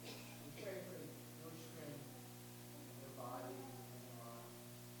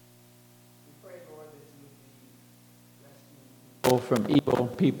people from evil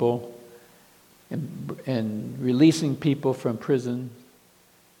people and releasing people from prison.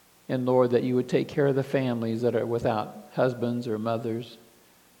 And Lord, that you would take care of the families that are without husbands or mothers.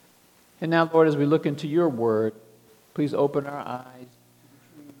 And now, Lord, as we look into your word, please open our eyes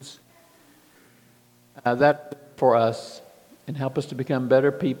to the truths that for us and help us to become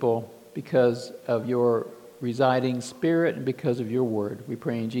better people because of your residing spirit and because of your word. We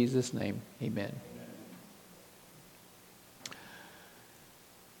pray in Jesus' name. Amen.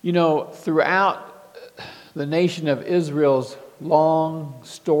 You know, throughout the nation of Israel's long,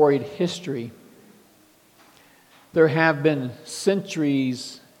 storied history, there have been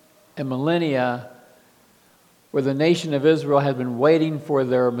centuries and millennia where the nation of Israel has been waiting for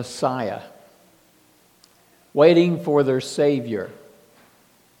their Messiah, waiting for their Savior,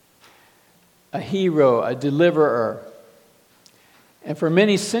 a hero, a deliverer. And for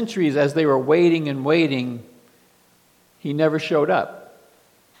many centuries, as they were waiting and waiting, he never showed up.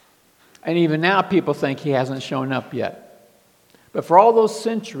 And even now, people think he hasn't shown up yet. But for all those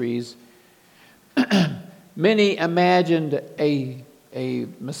centuries, many imagined a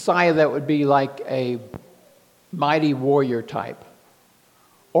Messiah that would be like a mighty warrior type,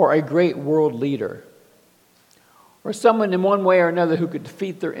 or a great world leader, or someone in one way or another who could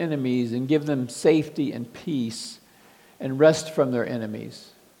defeat their enemies and give them safety and peace and rest from their enemies.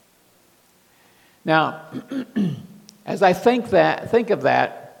 Now, as I think of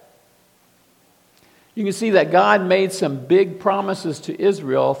that, you can see that God made some big promises to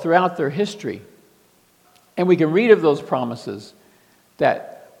Israel throughout their history. And we can read of those promises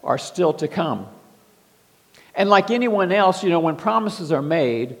that are still to come. And like anyone else, you know, when promises are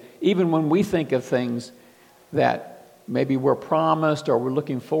made, even when we think of things that maybe we're promised or we're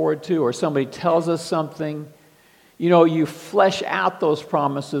looking forward to, or somebody tells us something, you know, you flesh out those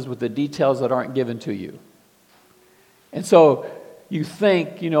promises with the details that aren't given to you. And so you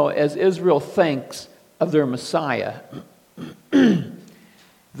think, you know, as Israel thinks of their Messiah,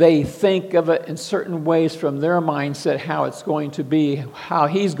 they think of it in certain ways from their mindset, how it's going to be, how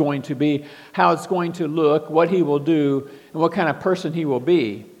he's going to be, how it's going to look, what he will do, and what kind of person he will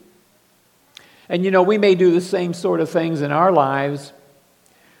be. And you know, we may do the same sort of things in our lives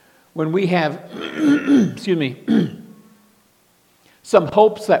when we have, some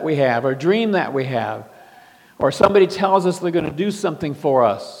hopes that we have, or dream that we have, or somebody tells us they're going to do something for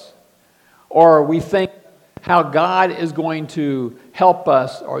us, or we think how God is going to help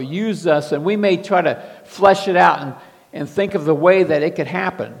us or use us, and we may try to flesh it out and think of the way that it could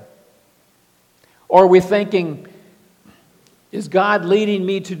happen. Or we're thinking, is God leading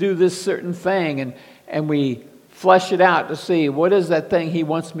me to do this certain thing? And we flesh it out to see what is that thing he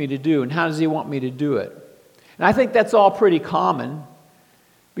wants me to do and how does he want me to do it. And I think that's all pretty common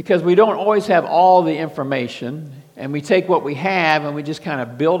because we don't always have all the information, and we take what we have and we just kind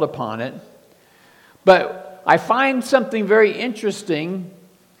of build upon it. But I find something very interesting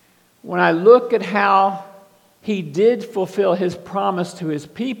when I look at how he did fulfill his promise to his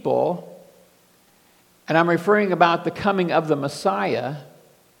people, and I'm referring about the coming of the Messiah.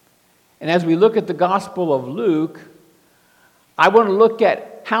 And as we look at the Gospel of Luke, I want to look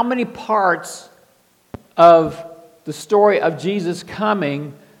at how many parts of the story of Jesus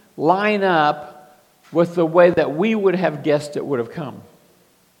coming line up with the way that we would have guessed it would have come.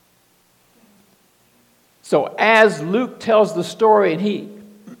 So as Luke tells the story,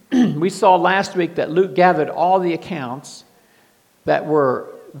 and we saw last week that Luke gathered all the accounts that were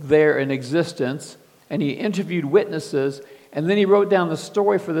there in existence, and he interviewed witnesses, and then he wrote down the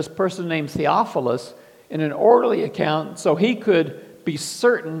story for this person named Theophilus in an orderly account so he could be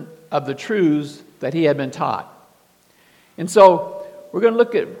certain of the truths that he had been taught. And so we're going to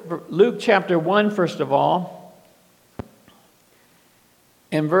look at Luke chapter 1 first of all,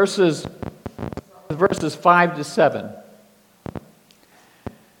 and verses 5 to 7.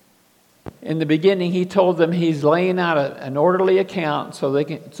 In the beginning, he told them he's laying out an orderly account so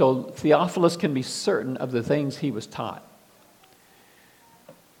Theophilus can be certain of the things he was taught.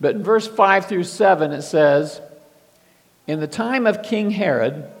 But in verse 5 through 7, it says, in the time of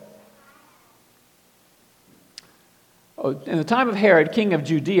Herod, king of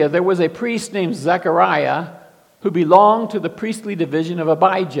Judea, there was a priest named Zechariah who belonged to the priestly division of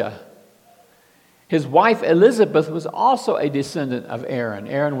Abijah. His wife Elizabeth was also a descendant of Aaron.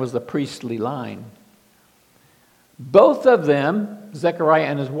 Aaron was the priestly line. Both of them, Zechariah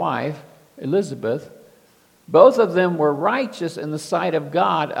and his wife, Elizabeth, both of them were righteous in the sight of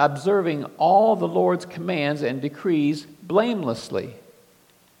God, observing all the Lord's commands and decrees blamelessly.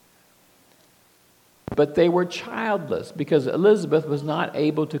 But they were childless because Elizabeth was not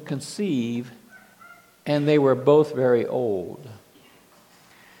able to conceive, and they were both very old.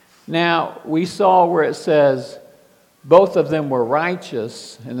 Now, we saw where it says both of them were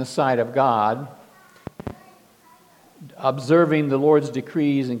righteous in the sight of God, observing the Lord's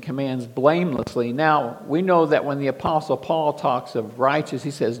decrees and commands blamelessly. Now, we know that when the Apostle Paul talks of righteous,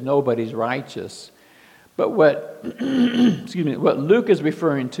 he says nobody's righteous. But what what Luke is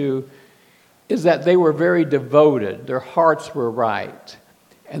referring to is that they were very devoted. Their hearts were right,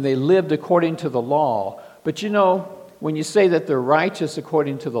 and they lived according to the law. But you know, when you say that they're righteous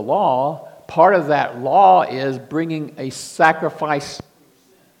according to the law, part of that law is bringing a sacrifice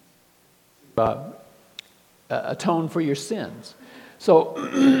atone for your sins. So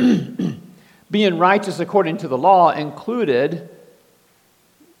being righteous according to the law included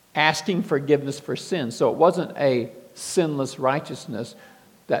asking forgiveness for sins. So it wasn't a sinless righteousness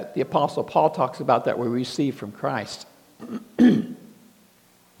that the Apostle Paul talks about that we receive from Christ.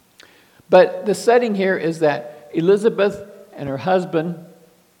 But the setting here is that Elizabeth and her husband,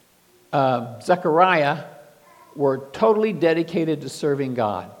 Zechariah, were totally dedicated to serving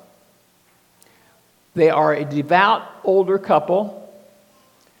God. They are a devout older couple,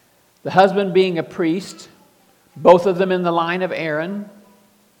 the husband being a priest, both of them in the line of Aaron.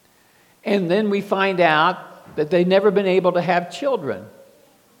 And then we find out that they've never been able to have children.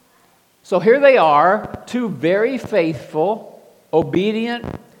 So here they are, two very faithful, obedient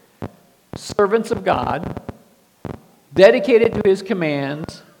servants of God, dedicated to His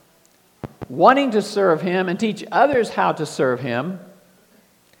commands, wanting to serve Him and teach others how to serve Him,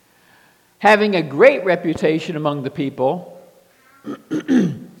 having a great reputation among the people,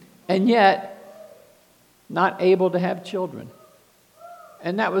 and yet not able to have children.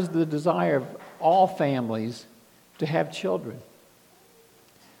 And that was the desire of all families, to have children.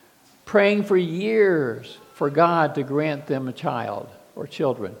 Praying for years for God to grant them a child or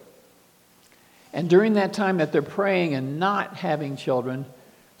children. And during that time that they're praying and not having children,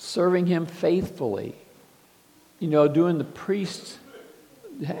 serving Him faithfully. You know, doing the priest,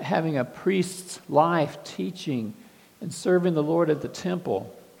 having a priest's life, teaching and serving the Lord at the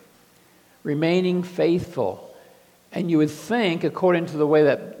temple. Remaining faithful. And you would think, according to the way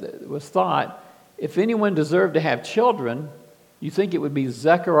that was thought, if anyone deserved to have children, you think it would be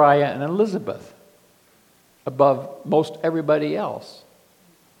Zechariah and Elizabeth above most everybody else.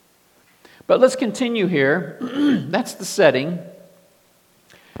 But let's continue here. That's the setting.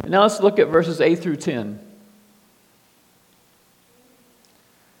 And now let's look at verses 8 through 10.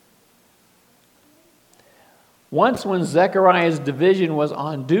 Once when Zechariah's division was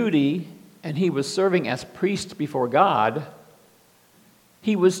on duty and he was serving as priest before God,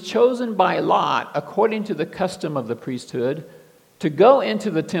 he was chosen by lot, according to the custom of the priesthood, to go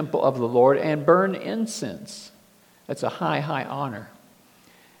into the temple of the Lord and burn incense. That's a high, high honor.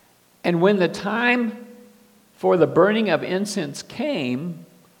 And when the time for the burning of incense came,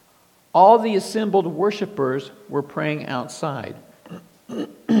 all the assembled worshipers were praying outside.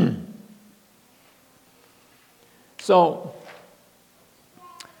 So,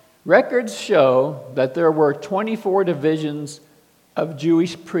 records show that there were 24 divisions of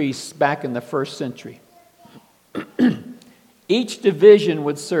Jewish priests back in the first century. Each division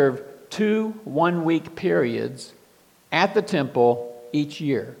would serve 2 one-week periods at the temple each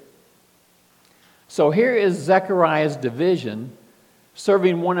year. So here is Zechariah's division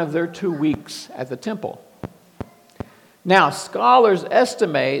serving one of their 2 weeks at the temple. Now, scholars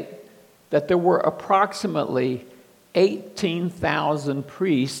estimate that there were approximately 18,000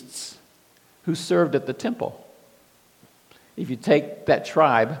 priests who served at the temple. If you take that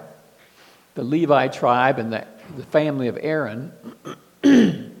tribe, the Levi tribe and the family of Aaron,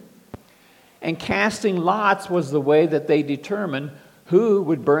 and casting lots was the way that they determined who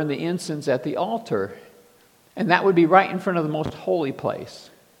would burn the incense at the altar. And that would be right in front of the most holy place,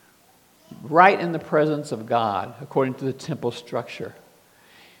 right in the presence of God, according to the temple structure.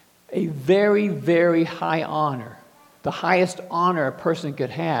 A very, very high honor, the highest honor a person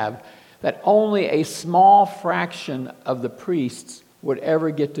could have, that only a small fraction of the priests would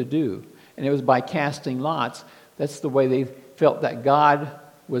ever get to do. And it was by casting lots. That's the way they felt that God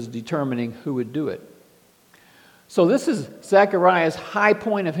was determining who would do it. So this is Zechariah's high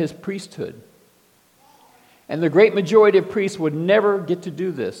point of his priesthood. And the great majority of priests would never get to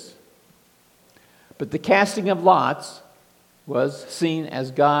do this. But the casting of lots was seen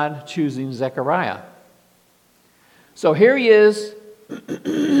as God choosing Zechariah. So here he is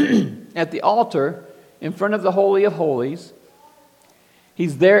at the altar in front of the Holy of Holies.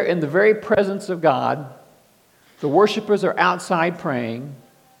 He's there in the very presence of God. The worshipers are outside praying.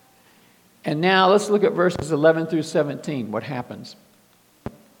 And now let's look at verses 11 through 17, what happens.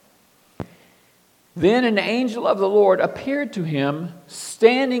 Then an angel of the Lord appeared to him,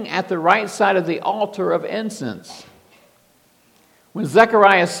 standing at the right side of the altar of incense. When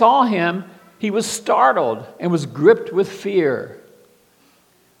Zechariah saw him, he was startled and was gripped with fear.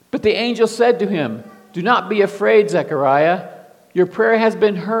 But the angel said to him, "Do not be afraid, Zechariah. Your prayer has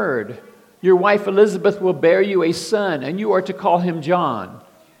been heard. Your wife Elizabeth will bear you a son, and you are to call him John.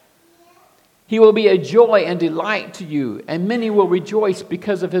 He will be a joy and delight to you, and many will rejoice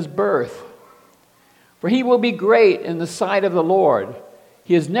because of his birth. For he will be great in the sight of the Lord.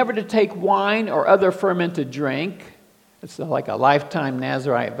 He is never to take wine or other fermented drink." It's like a lifetime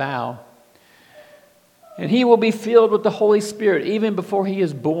Nazirite vow. "And he will be filled with the Holy Spirit even before he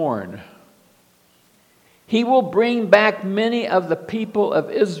is born. He will bring back many of the people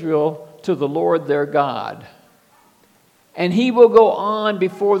of Israel to the Lord their God. And he will go on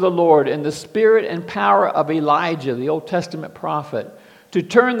before the Lord in the spirit and power of Elijah, the Old Testament prophet, to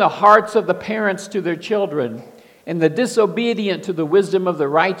turn the hearts of the parents to their children and the disobedient to the wisdom of the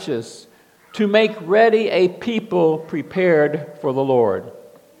righteous, to make ready a people prepared for the Lord."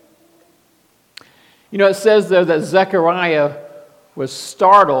 You know, it says there that Zechariah was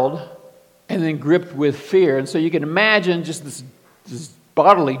startled and then gripped with fear. And so you can imagine just this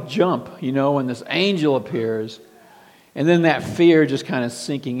bodily jump, you know, when this angel appears. And then that fear just kind of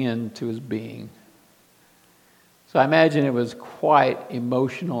sinking into his being. So I imagine it was quite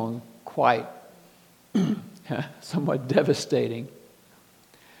emotional and quite somewhat devastating.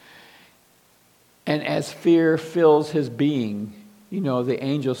 And as fear fills his being, you know, the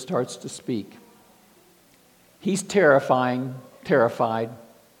angel starts to speak. He's terrified.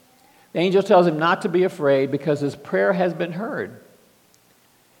 The angel tells him not to be afraid because his prayer has been heard.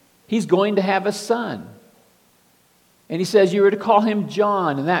 He's going to have a son. And he says you are to call him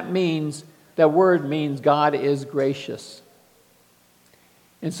John, and that word means God is gracious.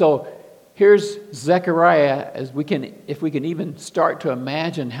 And so here's Zechariah, if we can even start to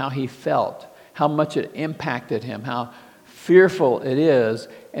imagine how he felt, how much it impacted him, how fearful it is,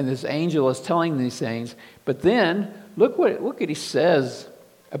 and this angel is telling these things. But then look what he says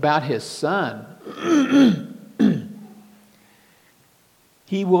about his son.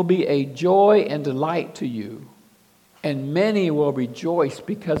 "He will be a joy and delight to you, and many will rejoice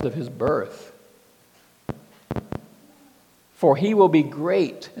because of his birth. For he will be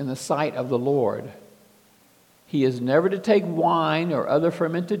great in the sight of the Lord. He is never to take wine or other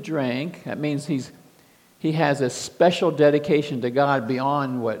fermented drink." That means he has a special dedication to God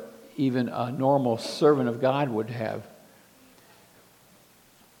beyond what even a normal servant of God would have.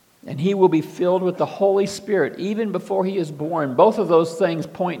 "And he will be filled with the Holy Spirit even before he is born." Both of those things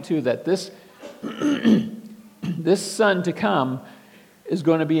point to that this son to come is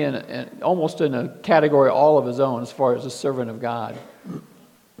going to be almost in a category all of his own as far as a servant of God.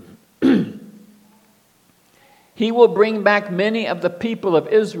 "He will bring back many of the people of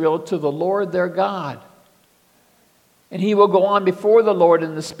Israel to the Lord their God. And he will go on before the Lord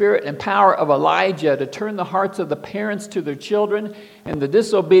in the spirit and power of Elijah to turn the hearts of the parents to their children and the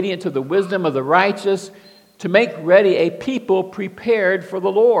disobedient to the wisdom of the righteous, to make ready a people prepared for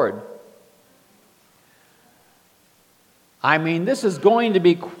the Lord." I mean, this is going to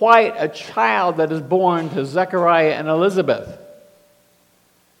be quite a child that is born to Zechariah and Elizabeth.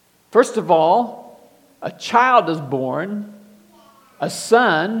 First of all, a child is born, a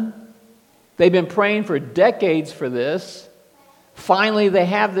son. They've been praying for decades for this. Finally, they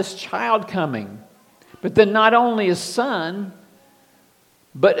have this child coming. But then not only a son,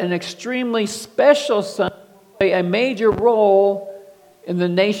 but an extremely special son will play a major role in the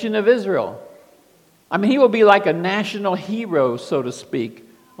nation of Israel. I mean, he will be like a national hero, so to speak,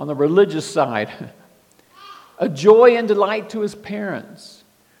 on the religious side. A joy and delight to his parents.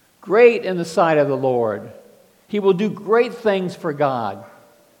 Great in the sight of the Lord. He will do great things for God.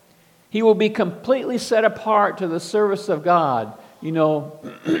 He will be completely set apart to the service of God, you know,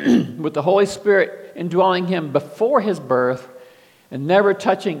 with the Holy Spirit indwelling him before his birth and never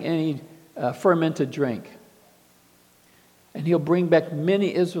touching any fermented drink. And he'll bring back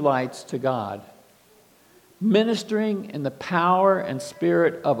many Israelites to God, ministering in the power and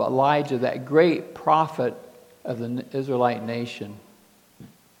spirit of Elijah, that great prophet of the Israelite nation.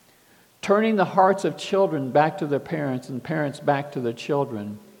 Turning the hearts of children back to their parents and parents back to their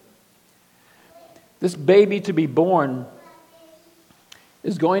children. This baby to be born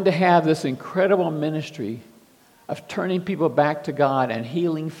is going to have this incredible ministry of turning people back to God and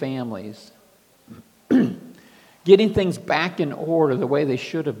healing families. Getting things back in order the way they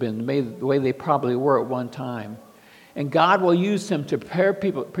should have been, the way they probably were at one time. And God will use him to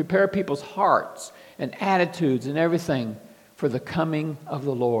prepare people's hearts and attitudes and everything for the coming of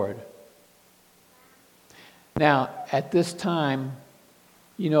the Lord. Now, at this time,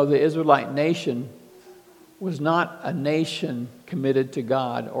 the Israelite nation was not a nation committed to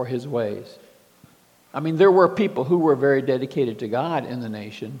God or his ways. I mean, there were people who were very dedicated to God in the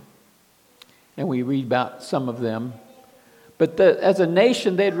nation, and we read about some of them. But as a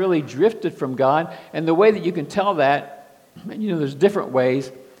nation, they had really drifted from God, and the way that you can tell that, there's different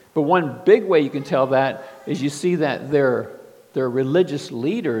ways, but one big way you can tell that is you see that their religious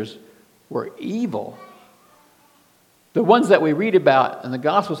leaders were evil. The ones that we read about in the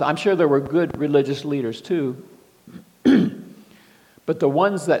Gospels, I'm sure there were good religious leaders too, but the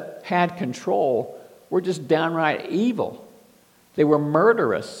ones that had control were just downright evil. They were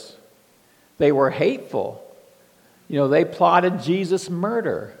murderous. They were hateful. They plotted Jesus'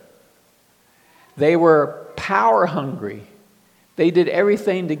 murder. They were power hungry. They did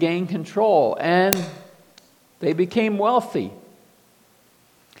everything to gain control, and they became wealthy.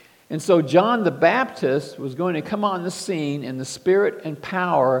 And so John the Baptist was going to come on the scene in the spirit and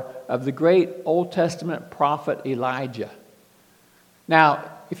power of the great Old Testament prophet Elijah. Now,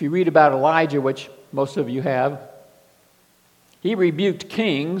 if you read about Elijah, which most of you have, he rebuked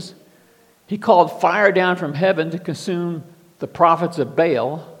kings. He called fire down from heaven to consume the prophets of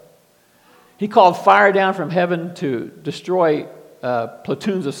Baal. He called fire down from heaven to destroy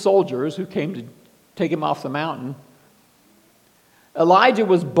platoons of soldiers who came to take him off the mountain. Elijah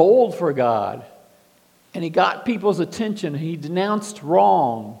was bold for God, and he got people's attention. He denounced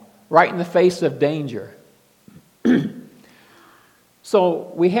wrong right in the face of danger.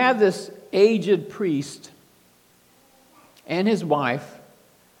 So we have this aged priest and his wife,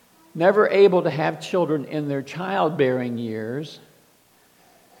 never able to have children in their childbearing years.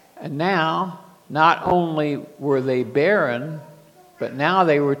 And now, not only were they barren, but now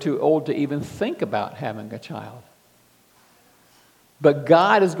they were too old to even think about having a child. But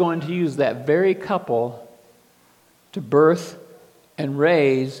God is going to use that very couple to birth and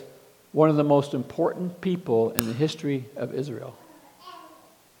raise one of the most important people in the history of Israel.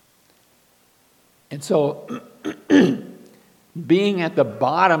 And so, being at the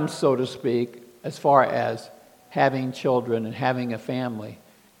bottom, so to speak, as far as having children and having a family,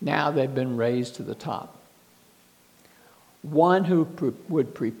 now they've been raised to the top. One who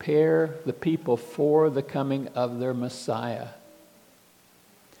would prepare the people for the coming of their Messiah.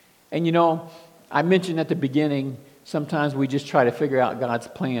 And I mentioned at the beginning, sometimes we just try to figure out God's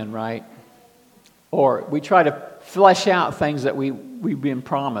plan, right? Or we try to flesh out things that we've been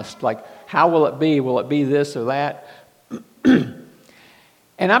promised, like how will it be? Will it be this or that?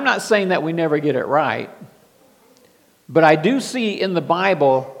 And I'm not saying that we never get it right, but I do see in the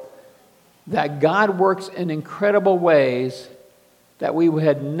Bible that God works in incredible ways that we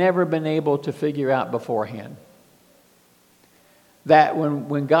had never been able to figure out beforehand. That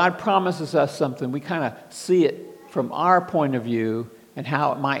when God promises us something, we kind of see it from our point of view and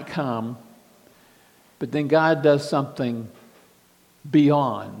how it might come, but then God does something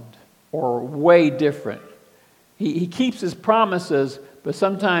beyond or way different. He keeps his promises, but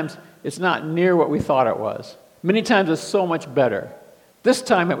sometimes it's not near what we thought it was. Many times it's so much better. This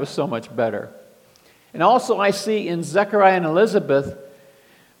time it was so much better. And also I see in Zechariah and Elizabeth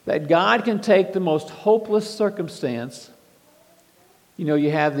that God can take the most hopeless circumstance.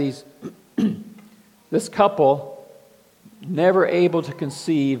 You have this couple never able to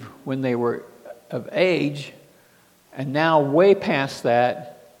conceive when they were of age, and now way past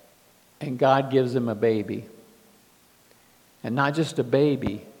that, and God gives them a baby. And not just a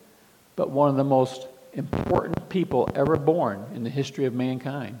baby, but one of the most important people ever born in the history of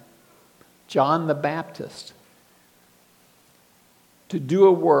mankind. John the Baptist. To do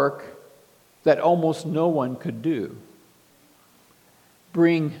a work that almost no one could do.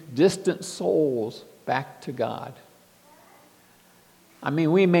 Bring distant souls back to God. I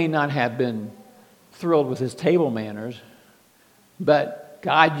mean, we may not have been thrilled with his table manners, but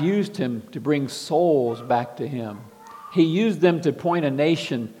God used him to bring souls back to him. He used them to point a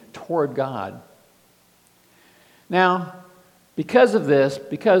nation toward God. Now, because of this,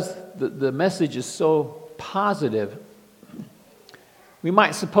 because the message is so positive, we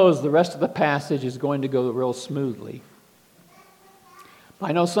might suppose the rest of the passage is going to go real smoothly.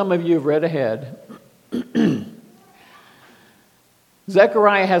 I know some of you have read ahead.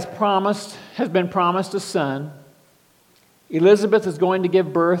 Zechariah has been promised a son. Elizabeth is going to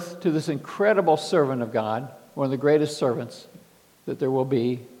give birth to this incredible servant of God, one of the greatest servants that there will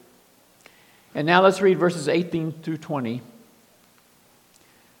be. And now let's read verses 18 through 20.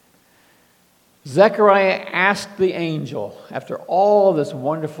 Zechariah asked the angel, after all this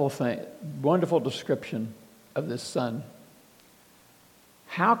wonderful description of this son,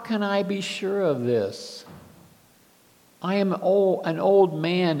 "How can I be sure of this? I am an old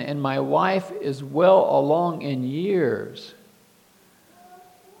man, and my wife is well along in years.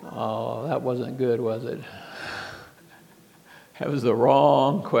 Oh, that wasn't good, was it? That was the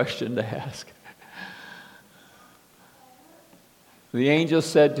wrong question to ask. The angel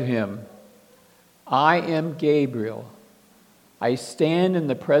said to him, I am Gabriel. I stand in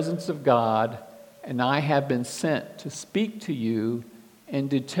the presence of God, and I have been sent to speak to you and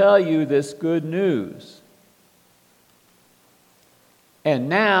to tell you this good news. And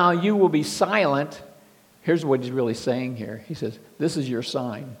now you will be silent. Here's what he's really saying here. He says, this is your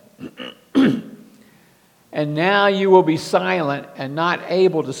sign. And now you will be silent and not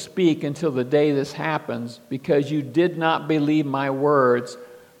able to speak until the day this happens, because you did not believe my words,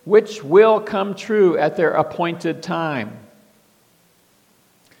 which will come true at their appointed time.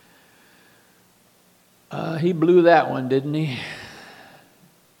 He blew that one, didn't he?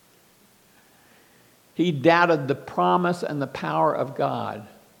 He doubted the promise and the power of God.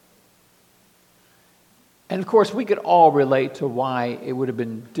 And of course, we could all relate to why it would have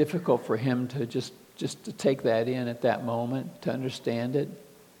been difficult for him to just to take that in at that moment, to understand it.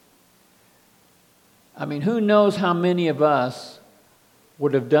 I mean, who knows how many of us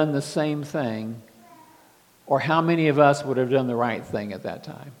would have done the same thing, or how many of us would have done the right thing at that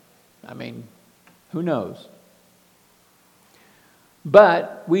time? I mean, who knows?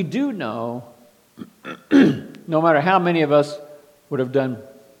 But we do know, no matter how many of us would have done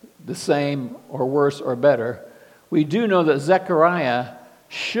the same or worse or better, we do know that Zechariah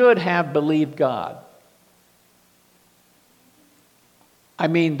should have believed God. I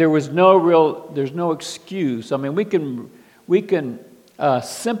mean, there's no excuse. I mean, we can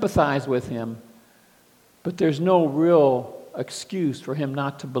sympathize with him, but there's no real excuse for him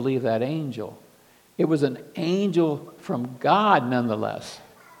not to believe that angel. It was an angel from God, nonetheless,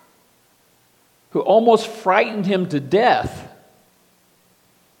 who almost frightened him to death,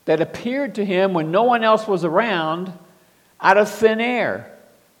 that appeared to him when no one else was around, out of thin air,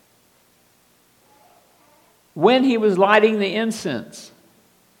 when he was lighting the incense.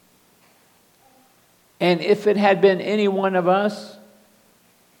 And if it had been any one of us,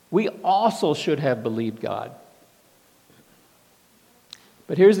 we also should have believed God.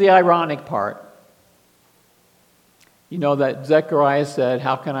 But here's the ironic part. You know that Zechariah said,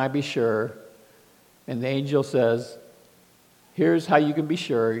 how can I be sure? And the angel says, here's how you can be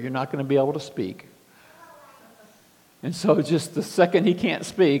sure. You're not going to be able to speak. And so just the second he can't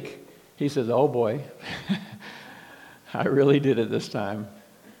speak, he says, oh boy, I really did it this time.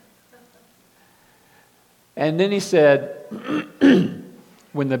 And then he said,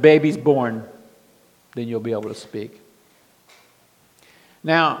 when the baby's born, then you'll be able to speak.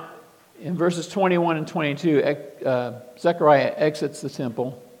 Now, in verses 21 and 22, Zechariah exits the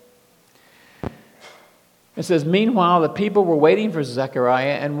temple. It says, meanwhile, the people were waiting for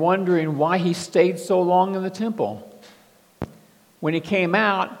Zechariah and wondering why he stayed so long in the temple. When he came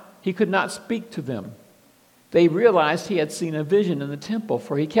out, he could not speak to them. They realized he had seen a vision in the temple,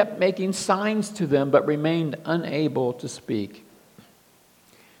 for he kept making signs to them, but remained unable to speak.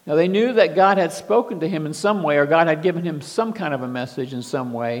 Now they knew that God had spoken to him in some way, or God had given him some kind of a message in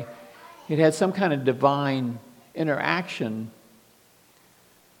some way. It had some kind of divine interaction,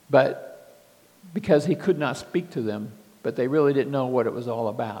 but because he could not speak to them, but they really didn't know what it was all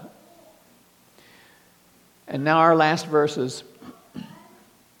about. And now our last verses.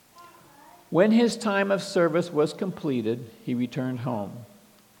 When his time of service was completed, he returned home.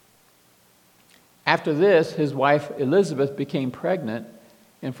 After this, his wife Elizabeth became pregnant,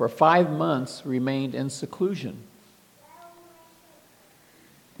 and for 5 months remained in seclusion.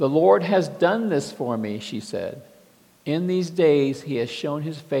 The Lord has done this for me, she said. In these days he has shown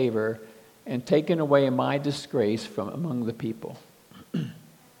his favor and taken away my disgrace from among the people.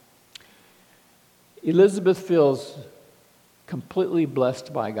 Elizabeth feels completely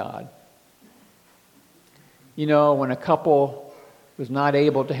blessed by God. You know, when a couple was not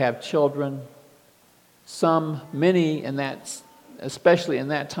able to have children, many in that, especially in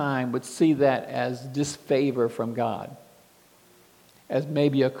that time, would see that as disfavor from God, as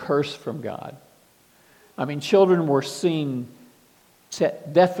maybe a curse from God. I mean, children were seen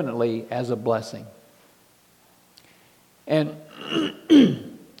definitely as a blessing. And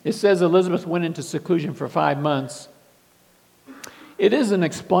it says Elizabeth went into seclusion for 5 months. It isn't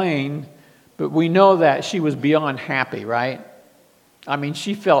explained, but we know that she was beyond happy, right? I mean,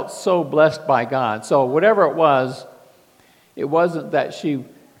 she felt so blessed by God. So whatever it wasn't that she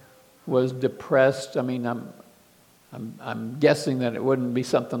was depressed. I mean, I'm guessing that it wouldn't be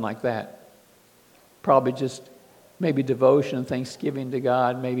something like that. Probably just maybe devotion and thanksgiving to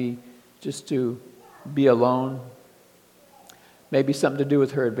God, maybe just to be alone. maybe something to do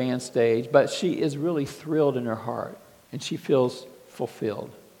with her advanced stage, but she is really thrilled in her heart, and she feels fulfilled.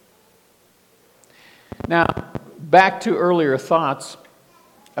 Now, back to earlier thoughts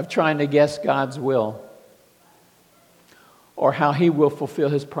of trying to guess God's will or how He will fulfill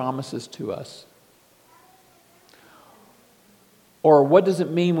His promises to us. Or what does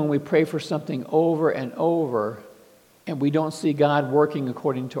it mean when we pray for something over and over and we don't see God working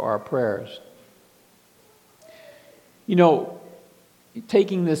according to our prayers? You know,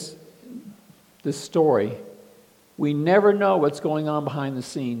 taking this story, we never know what's going on behind the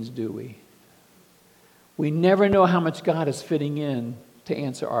scenes, do we? We never know how much God is fitting in to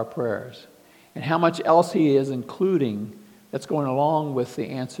answer our prayers and how much else He is including that's going along with the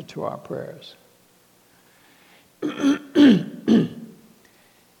answer to our prayers.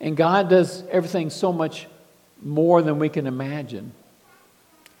 And God does everything so much more than we can imagine.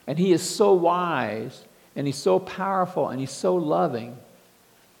 And He is so wise, and He's so powerful, and He's so loving.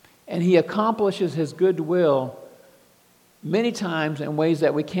 And He accomplishes His good will many times in ways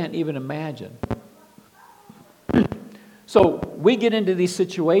that we can't even imagine. So we get into these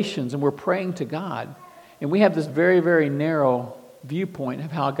situations and we're praying to God, and we have this very, very narrow viewpoint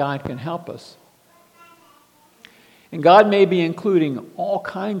of how God can help us. And God may be including all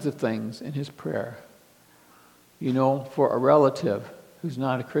kinds of things in His prayer. You know, for a relative who's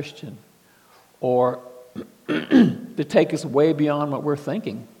not a Christian, or to take us way beyond what we're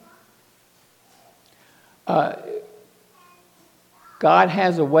thinking. God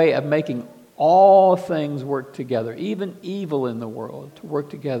has a way of making all things work together, even evil in the world, to work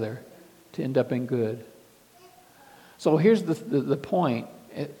together to end up in good. So here's the point.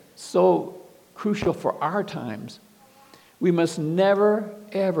 It's so crucial for our times. We must never,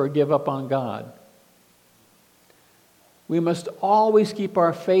 ever give up on God. We must always keep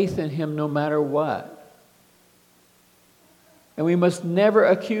our faith in Him no matter what. And we must never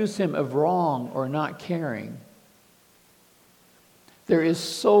accuse Him of wrong or not caring. There is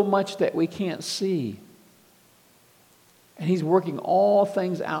so much that we can't see. And He's working all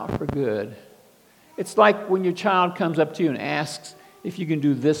things out for good. It's like when your child comes up to you and asks if you can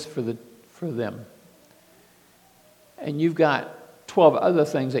do this for them. And you've got 12 other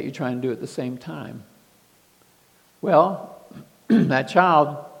things that you're trying to do at the same time. Well, that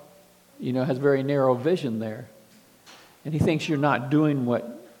child, has very narrow vision there. And he thinks you're not doing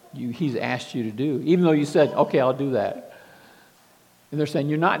what he's asked you to do, even though you said, okay, I'll do that. And they're saying,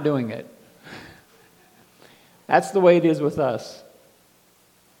 you're not doing it. That's the way it is with us.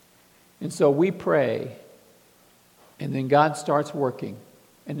 And so we pray, and then God starts working.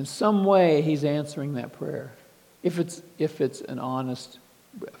 And in some way, He's answering that prayer. If it's an honest,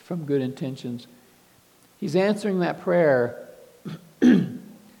 from good intentions, He's answering that prayer,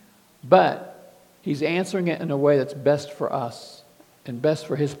 but He's answering it in a way that's best for us and best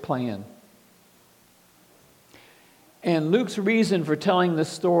for His plan. And Luke's reason for telling this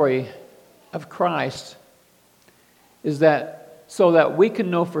story of Christ is that so that we can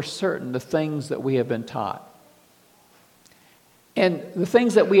know for certain the things that we have been taught. And the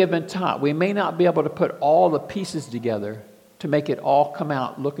things that we have been taught, we may not be able to put all the pieces together to make it all come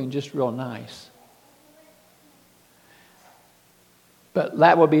out looking just real nice. But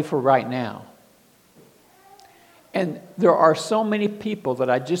that will be for right now. And there are so many people that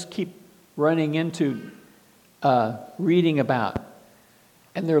I just keep running into reading about.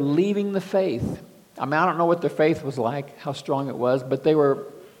 And they're leaving the faith. I mean, I don't know what their faith was like, how strong it was, but they were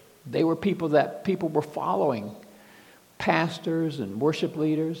people that people were following. Pastors and worship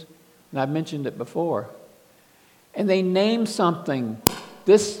leaders. And I've mentioned it before. And they name something.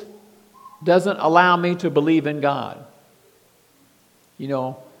 This doesn't allow me to believe in God.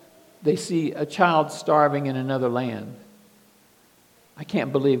 They see a child starving in another land. I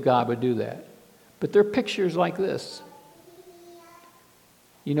can't believe God would do that. But they're pictures like this.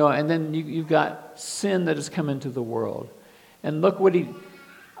 And then you've got sin that has come into the world. And look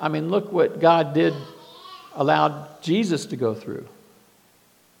what God did, allowed Jesus to go through.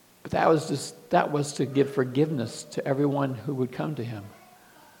 But that was to give forgiveness to everyone who would come to Him.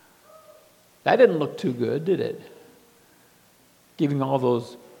 That didn't look too good, did it? Giving all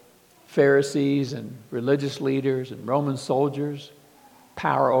those Pharisees and religious leaders and Roman soldiers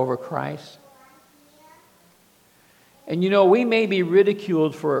power over Christ. And we may be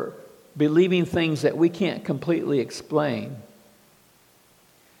ridiculed for believing things that we can't completely explain.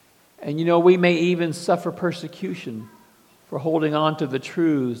 And we may even suffer persecution for holding on to the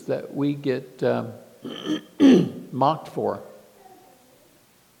truths that we get mocked for.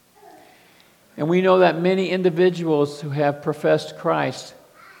 And we know that many individuals who have professed Christ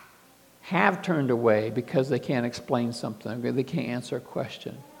have turned away because they can't explain something, or they can't answer a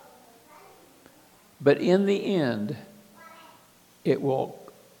question. But in the end, it will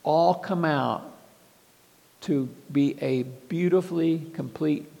all come out to be a beautifully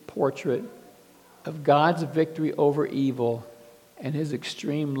complete portrait of God's victory over evil and his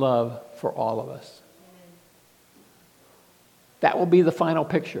extreme love for all of us. That will be the final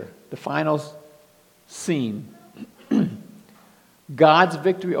picture, the final scene. God's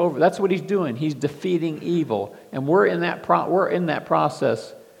victory over, that's what he's doing. He's defeating evil. And we're in that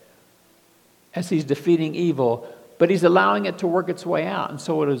process as he's defeating evil, but he's allowing it to work its way out. And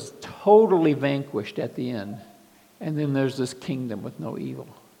so it is totally vanquished at the end. And then there's this kingdom with no evil.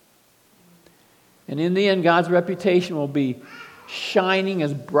 And in the end, God's reputation will be shining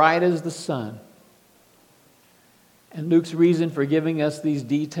as bright as the sun. And Luke's reason for giving us these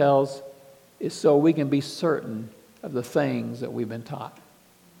details is so we can be certain of the things that we've been taught.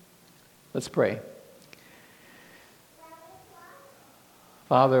 Let's pray.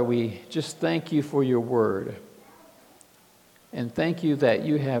 Father, we just thank you for your word. And thank you that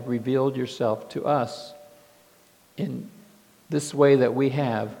you have revealed yourself to us in this way that we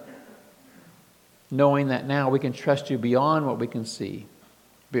have, knowing that now we can trust you beyond what we can see,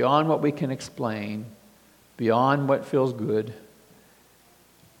 beyond what we can explain, beyond what feels good.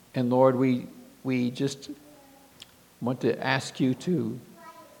 And Lord, we just want to ask you to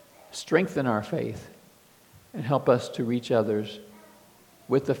strengthen our faith and help us to reach others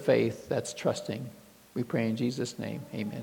with the faith that's trusting. We pray in Jesus' name. Amen.